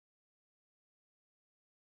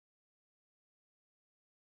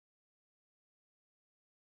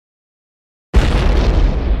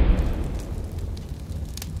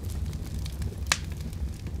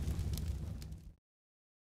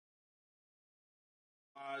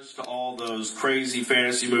homage to all those crazy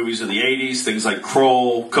fantasy movies of the 80s, things like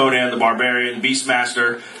Kroll, Conan the Barbarian,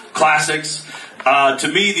 Beastmaster, classics. To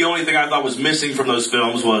me, the only thing I thought was missing from those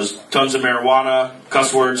films was tons of marijuana,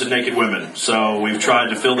 cuss words, and naked women. So we've tried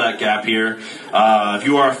to fill that gap here. If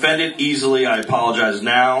you are offended easily, I apologize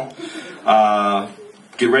now.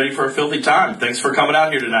 Get ready for a filthy time. Thanks for coming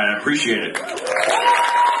out here tonight. I appreciate it.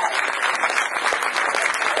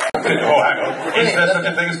 Oh, hang on. Is there such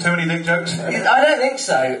a thing as too many dick jokes? I don't think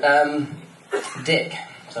so. Dick.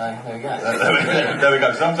 So, there we go. There we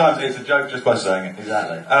go. Sometimes it's a joke just by saying it.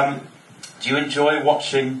 Exactly. Do you enjoy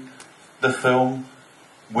watching the film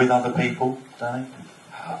with other people, Danny?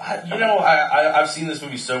 You know, I've seen this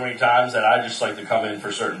movie so many times that I just like to come in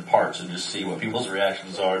for certain parts and just see what people's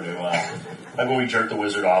reactions are to, like when we jerk the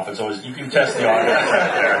wizard off, it's always, you can test the audience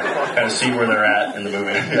right there, kind of see where they're at in the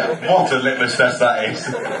movie. Yeah, what a litmus test that is.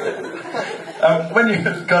 When you're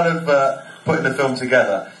kind of putting the film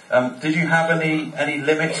together, did you have any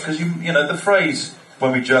limits? Because you know, the phrase,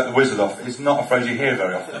 when we jerk the wizard off, is not a phrase you hear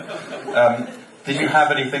very often. Did you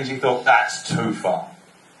have any things you thought, that's too far?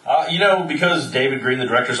 You know, because David Green, the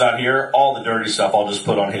director's not here, all the dirty stuff I'll just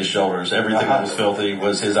put on his shoulders. Everything that was filthy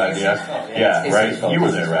was his idea. Yeah, right? You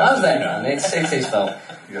were there, right? I was there, man. It's his fault.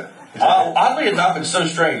 Yeah. Oddly enough, it's so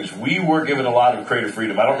strange. We were given a lot of creative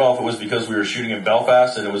freedom. I don't know if it was because we were shooting in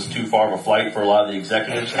Belfast and it was too far of a flight for a lot of the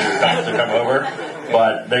executives to come over,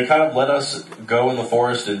 but they kind of let us go in the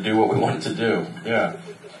forest and do what we wanted to do. Yeah.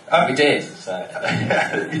 We did. So.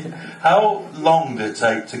 How long did it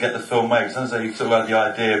take to get the film made? It sounds like you sort of had the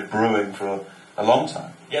idea brewing for a long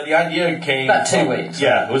time. Yeah, the idea came... About 2 weeks.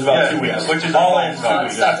 Yeah, it was about 2 weeks. Which is all a long time.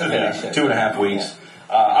 Start to finish. 2.5 weeks.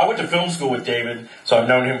 I went to film school with David, so I've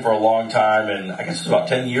known him for a long time, and I guess it was about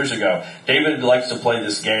 10 years ago. David likes to play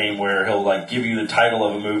this game where he'll like give you the title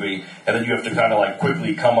of a movie, and then you have to kind of like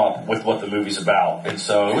quickly come up with what the movie's about. And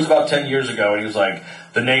so it was about 10 years ago, and he was like,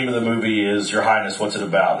 the name of the movie is Your Highness, what's it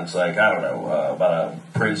about? And it's like, I don't know, about a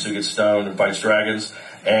prince who gets stoned and fights dragons.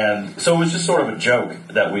 And so it was just sort of a joke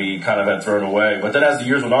that we kind of had thrown away. But then as the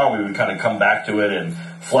years went on, we would kind of come back to it and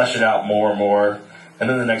flesh it out more and more. And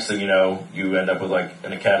then the next thing you know, you end up with like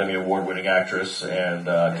an Academy Award-winning actress and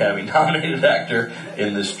Academy-nominated actor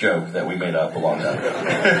in this joke that we made up a long time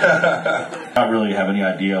ago. Not really have any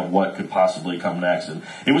idea of what could possibly come next. And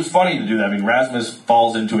it was funny to do that. I mean, Rasmus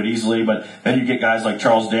falls into it easily, but then you get guys like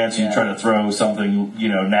Charles Dance, you try to throw something, you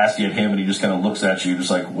know, nasty at him, and he just kind of looks at you, just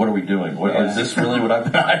like, what are we doing? Is this really what I've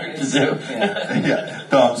been hired to do? Yeah.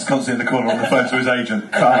 Dance constantly in the corner on the phone to his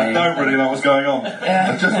agent. I don't really know what's going on.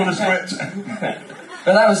 I just want a script.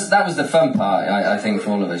 But that was the fun part, I think, for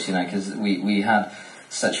all of us, you know, because we had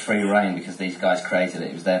such free reign because these guys created it.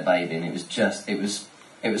 It was their baby, and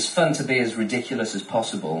it was fun to be as ridiculous as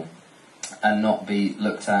possible and not be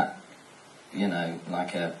looked at, you know,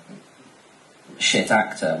 like a shit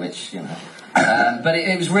actor, which, you know. But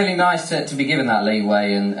it was really nice to be given that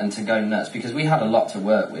leeway and to go nuts, because we had a lot to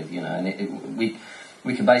work with, you know, and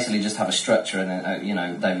we could basically just have a structure, and then, you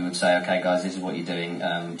know, David would say, okay, guys, this is what you're doing.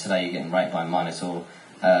 Today you're getting raped by a Minotaur.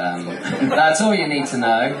 That's all you need to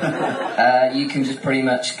know. You can just pretty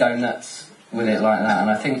much go nuts with it like that.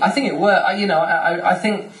 And I think it worked. You know, I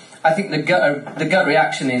think the gut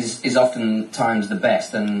reaction is oftentimes the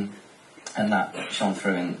best, and that shone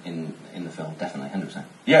through in the film, definitely, 100%.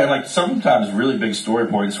 Yeah, like sometimes really big story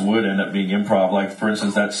points would end up being improv. Like, for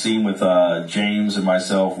instance, that scene with James and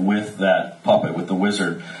myself with that puppet, with the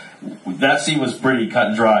wizard. That scene was pretty cut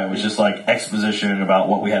and dry. It was just like exposition about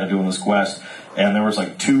what we had to do on this quest. And there was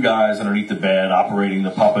like 2 guys underneath the bed operating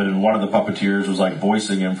the puppet, and one of the puppeteers was like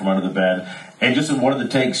voicing him from under the bed. And just in one of the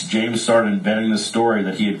takes, James started inventing this story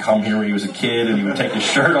that he had come here when he was a kid and he would take his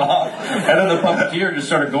shirt off. And then the puppeteer just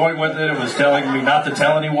started going with it and was telling me not to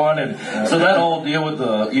tell anyone. And so that whole deal with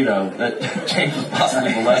the, you know, that James was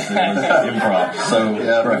possibly molested was improv. So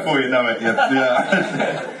yeah, before you know it,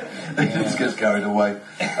 it just gets carried away.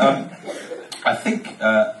 I think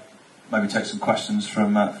maybe take some questions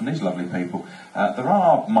from these lovely people. There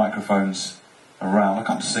are microphones around. I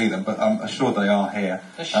can't see them, but I'm sure they are here.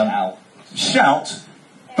 Just shout. Shout,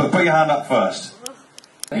 but put your hand up first.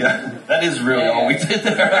 Yeah, that is really all we did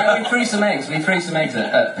there. We threw some eggs.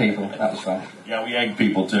 At people. That was fun. Yeah, we egged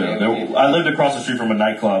people too. I lived across the street from a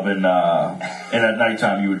nightclub, and at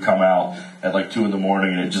nighttime you would come out at like 2 in the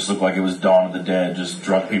morning, and it just looked like it was Dawn of the Dead, just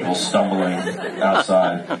drunk people stumbling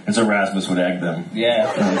outside. And so Rasmus would egg them. Yeah,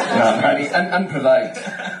 unprovoked.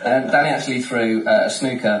 Danny actually threw a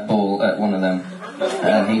snooker ball at one of them,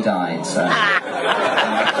 and he died. So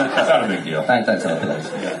it's not a big deal. Don't tell the police.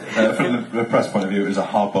 From the press point of view, it was a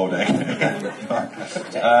hard-boiled egg.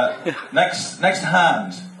 Next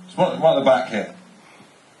hand. One at the back here.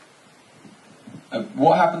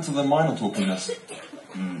 What happened to the Minotaur penis?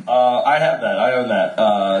 I have that. I own that.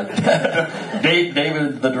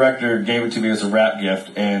 David, the director, gave it to me as a wrap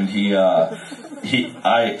gift, and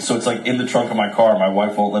so it's like in the trunk of my car. My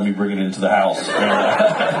wife won't let me bring it into the house.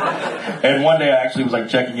 And one day I actually was like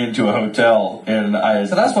checking into a hotel, and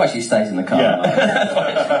So that's why she stays in the car.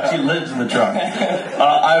 Yeah, she lives in the trunk.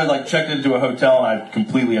 I was like checked into a hotel, and I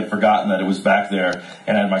completely had forgotten that it was back there,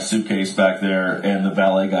 and I had my suitcase back there, and the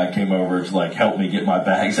valet guy came over to like help me get my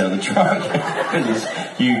bags out of the trunk. And this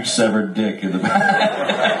huge severed dick in the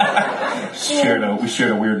back. We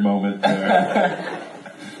shared a weird moment there.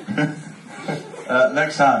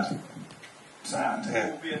 Next sound. Sound here.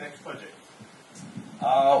 What will be your next project?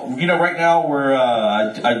 Right now we're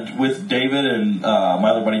with David and my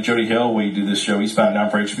other buddy Jody Hill. We do this show Eastbound and Down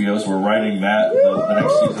for HBO, so we're writing that the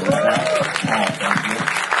next season of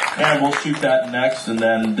that. And we'll shoot that next. And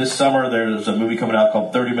then this summer there's a movie coming out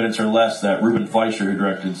called 30 Minutes or Less that Ruben Fleischer, who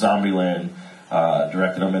directed Zombieland,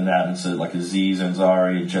 directed. I'm in that, and it's like Aziz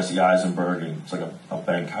Ansari and Jesse Eisenberg, and it's like a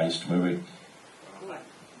bank heist movie.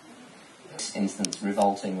 Instance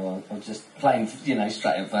revolting or just plain,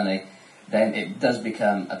 straight up funny, then it does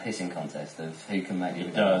become a pissing contest of who can make it.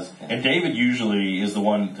 It does. Yeah. And David usually is the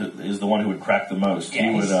one who would crack the most. Yeah,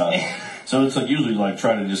 he would. So it's like usually like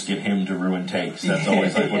trying to just get him to ruin takes. That's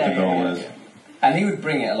always like what the goal is. Yeah. And he would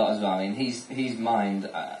bring it a lot as well. I mean, his mind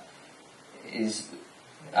is.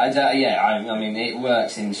 I mean, it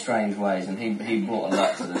works in strange ways, and he brought a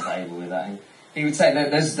lot to the table with that. He would say that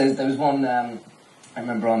there was one. I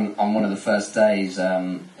remember on one of the first days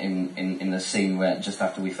in the scene where just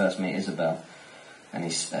after we first meet Isabel, and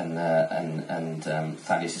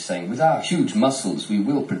Thaddeus is saying, "With our huge muscles, we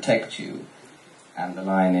will protect you." And the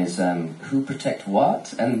line is, "Who protect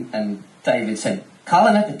what?" And David said,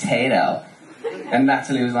 "Colin a potato." And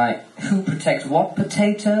Natalie was like, "Who protects what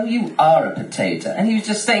potato? You are a potato." And he was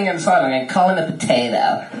just sitting on the sideline going, "Colin a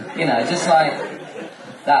potato." Just like,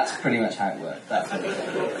 that's pretty much how it worked. That's it.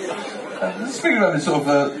 Speaking about this sort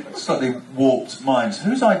of slightly warped minds,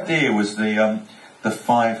 whose idea was the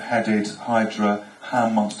five-headed Hydra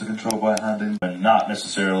hand monster controlled by a hand in? And not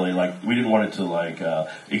necessarily like we didn't want it to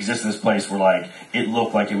exist in this place where like it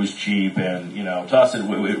looked like it was cheap, and to us it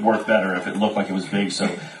worked better if it looked like it was big. So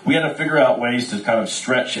we had to figure out ways to kind of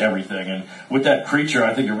stretch everything. And with that creature,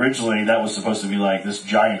 I think originally that was supposed to be like this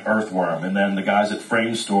giant earthworm, and then the guys at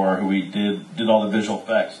Frame Store who we did all the visual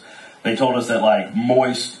effects, they told us that like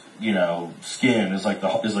moist skin is like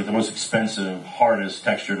the most expensive, hardest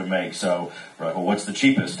texture to make. So we're like, well, what's the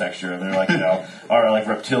cheapest texture? And they're like, our like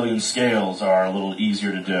reptilian scales are a little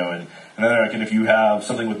easier to do. And then they're like, and if you have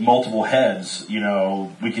something with multiple heads,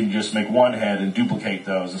 we can just make one head and duplicate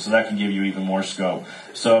those, and so that can give you even more scope.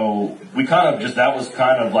 So we that was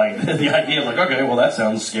kind of like the idea of like, okay, well that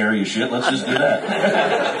sounds scary as shit. Let's just do that.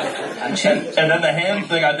 And then the hand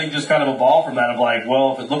thing, I think, just kind of evolved from that of like,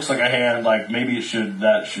 well, if it looks like a hand, like maybe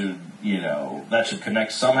that should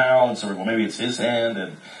connect somehow, and so well maybe it's his hand,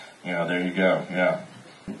 and there you go, yeah.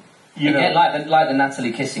 Like the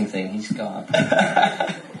Natalie kissing thing, he's got.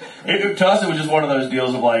 To us, it was just one of those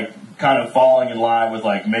deals of like kind of falling in line with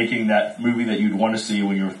like making that movie that you'd want to see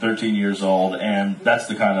when you were 13 years old, and that's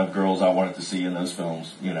the kind of girls I wanted to see in those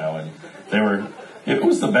films, and they were. It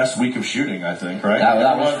was the best week of shooting, I think, right?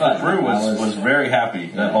 That was fun. The crew was very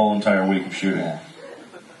happy that whole entire week of shooting. Yeah.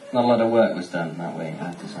 Not a lot of work was done that week, I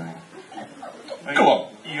have to say. Go on.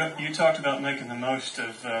 You talked about making the most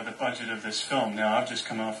of the budget of this film. Now, I've just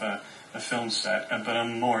come off a film set, but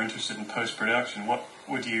I'm more interested in post-production. What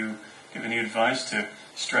would you give any advice to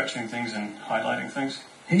stretching things and highlighting things?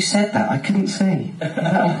 Who said that? I couldn't see.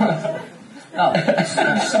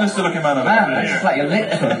 Sinister looking man over there. It's like a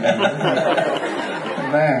lecture.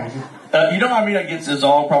 Man. I mean, it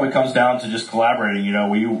all probably comes down to just collaborating.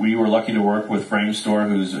 We were lucky to work with Frame Store,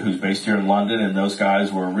 who's based here in London, and those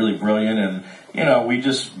guys were really brilliant, and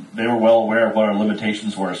they were well aware of what our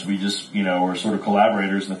limitations were, so we just, were sort of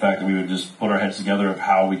collaborators in the fact that we would just put our heads together of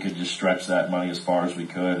how we could just stretch that money as far as we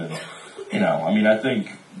could, and, I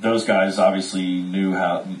think those guys obviously knew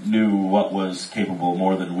what was capable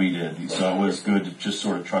more than we did, so it was good to just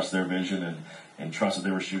sort of trust their vision and trust that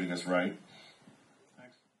they were shooting us right.